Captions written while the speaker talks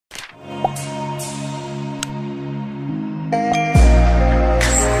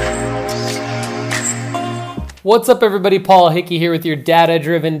What's up everybody, Paul Hickey here with your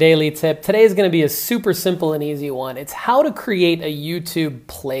data-driven daily tip. Today is going to be a super simple and easy one. It's how to create a YouTube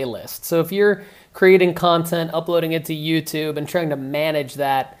playlist. So if you're creating content, uploading it to YouTube and trying to manage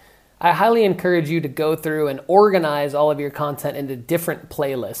that, I highly encourage you to go through and organize all of your content into different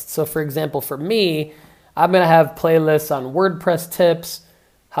playlists. So for example, for me, I'm going to have playlists on WordPress tips,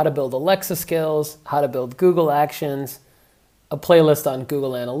 how to build Alexa skills, how to build Google Actions, a playlist on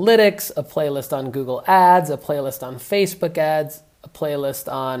Google Analytics, a playlist on Google Ads, a playlist on Facebook ads, a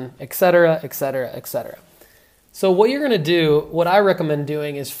playlist on etc., etc., etc. So what you're going to do, what I recommend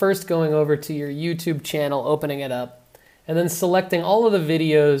doing is first going over to your YouTube channel, opening it up, and then selecting all of the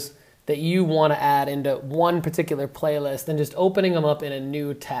videos that you want to add into one particular playlist and just opening them up in a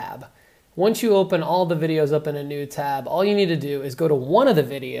new tab. Once you open all the videos up in a new tab, all you need to do is go to one of the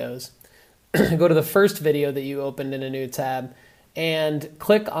videos, go to the first video that you opened in a new tab and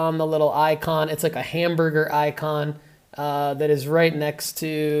click on the little icon. It's like a hamburger icon that is right next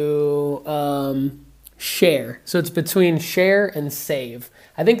to share. So it's between share and save.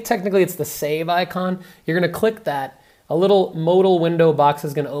 I think technically it's the save icon. You're going to click that. A little modal window box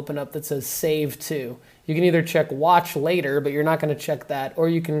is going to open up that says save to. You can either check watch later, but you're not going to check that, or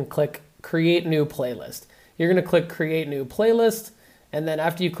you can click create new playlist. You're going to click create new playlist. And then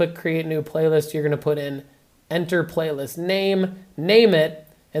after you click create new playlist, you're going to put in enter playlist name, name it,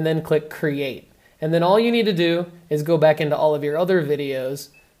 and then click create. And then all you need to do is go back into all of your other videos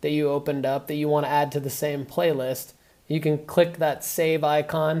that you opened up that you want to add to the same playlist. You can click that save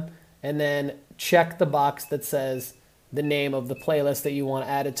icon and then check the box that says the name of the playlist that you want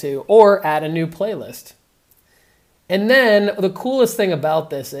to add it to, or add a new playlist. And then the coolest thing about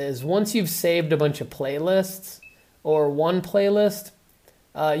this is once you've saved a bunch of playlists or one playlist,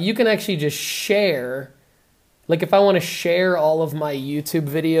 you can actually just share. Like if I want to share all of my YouTube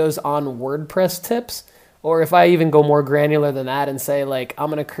videos on WordPress tips, or if I even go more granular than that and say like I'm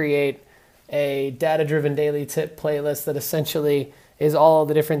going to create a data-driven daily tip playlist that essentially is all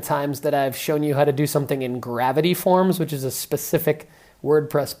the different times that I've shown you how to do something in Gravity Forms, which is a specific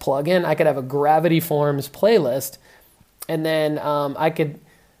WordPress plugin. I could have a Gravity Forms playlist, and then I could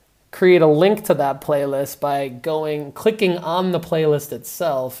create a link to that playlist by clicking on the playlist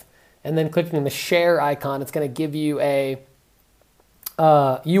itself, and then clicking the share icon. It's going to give you a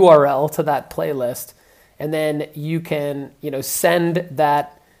URL to that playlist, and then you can send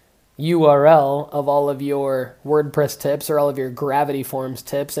that URL of all of your WordPress tips or all of your Gravity Forms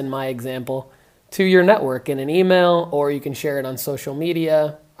tips, in my example, to your network in an email, or you can share it on social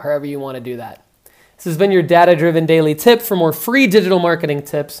media, however you want to do that. This has been your data-driven daily tip. For more free digital marketing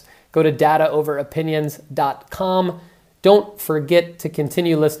tips, go to dataoveropinions.com. Don't forget to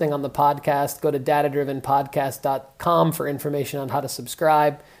continue listening on the podcast. Go to datadrivenpodcast.com for information on how to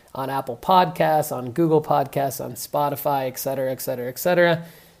subscribe on Apple Podcasts, on Google Podcasts, on Spotify, etc., etc., etc.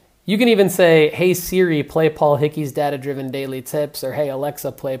 You can even say, hey Siri, play Paul Hickey's Data-Driven Daily Tips, or hey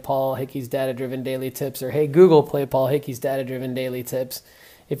Alexa, play Paul Hickey's Data-Driven Daily Tips, or hey Google, play Paul Hickey's Data-Driven Daily Tips.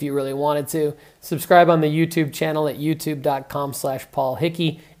 If you really wanted to. Subscribe on the YouTube channel at youtube.com/Paul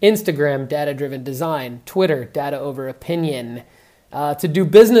Hickey, Instagram, Data-Driven Design, Twitter, Data Over Opinion. To do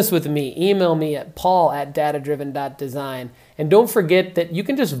business with me, email me at paul@datadriven.design. And don't forget that you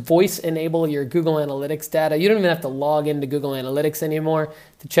can just voice enable your Google Analytics data. You don't even have to log into Google Analytics anymore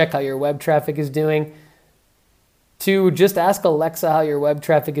to check how your web traffic is doing. To just ask Alexa how your web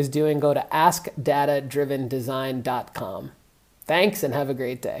traffic is doing, go to askdatadrivendesign.com. Thanks and have a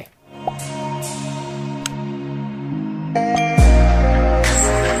great day.